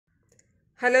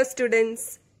Hello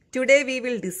students, today we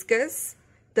will discuss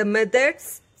the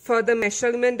methods for the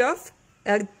measurement of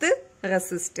earth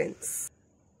resistance.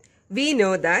 We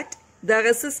know that the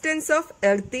resistance of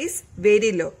earth is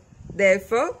very low.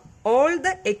 Therefore, all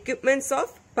the equipments of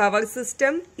power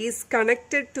system is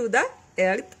connected to the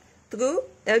earth through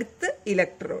earth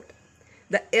electrode.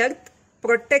 The earth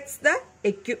protects the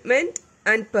equipment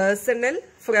and personnel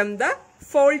from the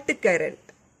fault current.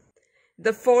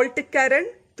 The fault current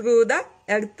through the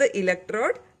earth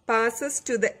electrode passes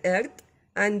to the earth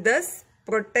and thus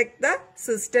protect the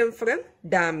system from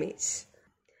damage.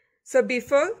 So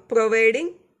before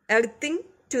providing earthing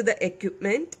to the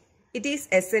equipment, it is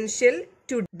essential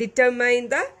to determine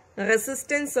the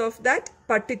resistance of that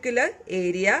particular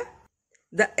area.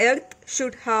 The earth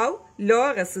should have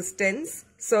low resistance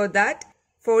so that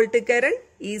fault current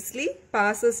easily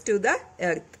passes to the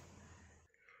earth.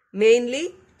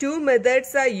 Mainly, two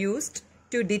methods are used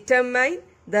to determine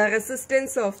the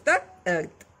resistance of the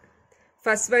earth.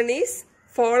 First one is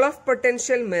fall of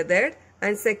potential method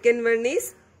and second one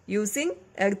is using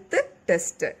earth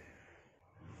tester.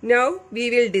 Now we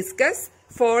will discuss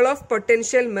fall of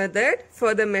potential method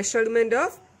for the measurement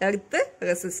of earth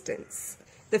resistance.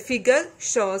 The figure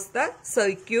shows the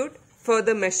circuit for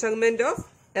the measurement of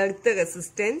earth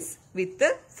resistance with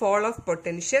the fall of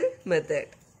potential method.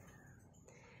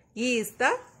 E is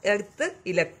the earth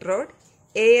electrode.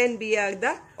 A and B are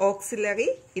the auxiliary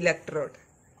electrode.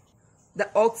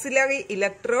 The auxiliary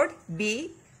electrode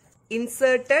B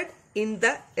inserted in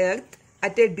the earth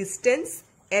at a distance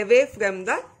away from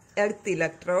the earth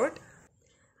electrode,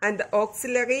 and the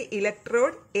auxiliary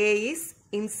electrode A is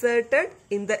inserted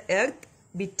in the earth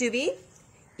between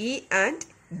E and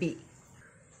B.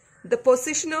 The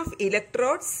position of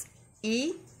electrodes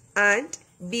E and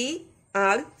B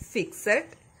are fixed,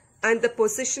 and the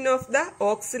position of the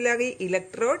auxiliary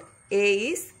electrode A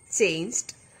is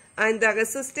changed, and the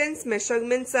resistance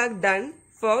measurements are done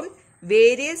for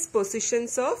various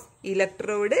positions of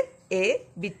electrode A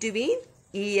between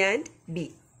E and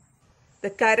B. The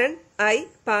current I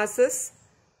passes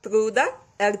through the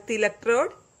earth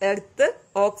electrode, earth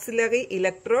auxiliary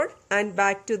electrode and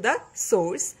back to the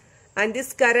source, and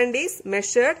this current is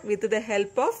measured with the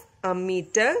help of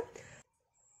ammeter,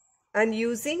 and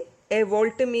using a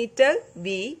voltmeter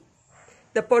V,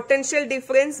 the potential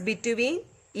difference between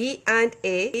E and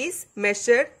A is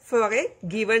measured for a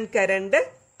given current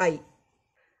I.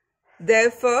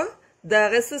 Therefore, the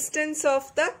resistance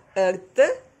of the earth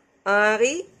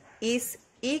Re is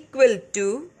equal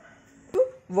to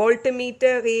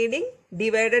voltmeter reading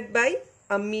divided by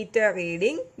ammeter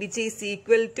reading, which is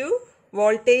equal to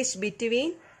voltage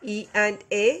between E and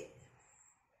A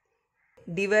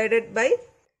divided by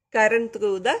current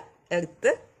through the earth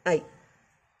I.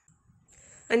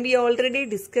 And we already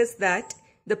discussed that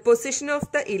the position of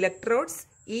the electrodes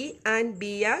E and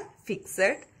B are fixed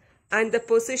and the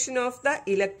position of the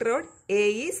electrode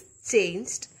A is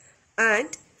changed,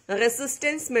 and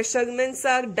resistance measurements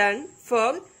are done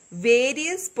for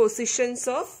various positions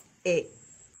of A.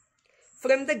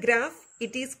 From the graph,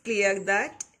 it is clear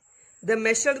that the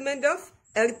measurement of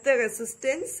earth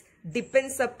resistance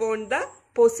depends upon the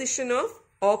position of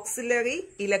auxiliary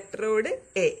electrode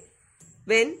A.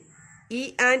 When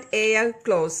E and A are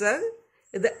closer,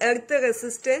 the earth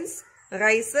resistance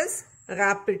rises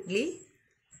rapidly.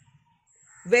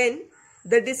 When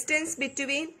the distance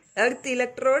between earth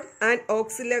electrode and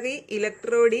auxiliary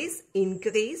electrode is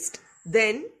increased,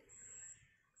 then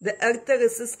the earth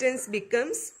resistance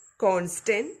becomes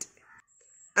constant,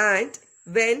 and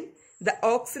when the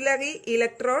auxiliary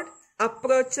electrode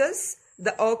approaches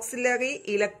the auxiliary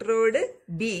electrode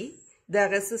B, the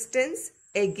resistance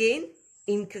again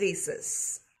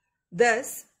increases.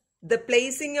 Thus, the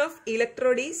placing of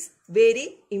electrode is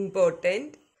very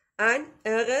important, and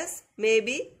errors may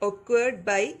be occurred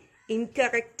by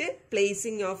incorrect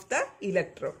placing of the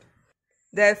electrode.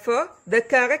 Therefore, the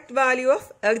correct value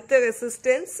of earth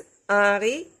resistance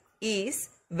Re is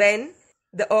when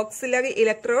the auxiliary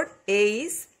electrode A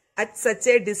is at such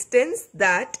a distance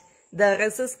that the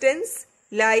resistance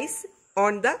lies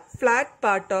on the flat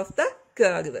part of the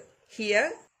curve.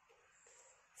 Here,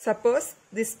 suppose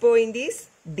this point is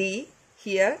D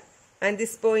here and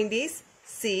this point is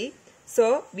C.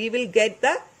 So, we will get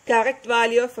the correct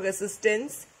value of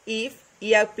resistance if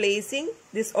we are placing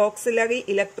this auxiliary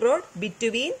electrode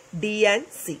between D and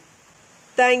C.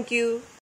 Thank you.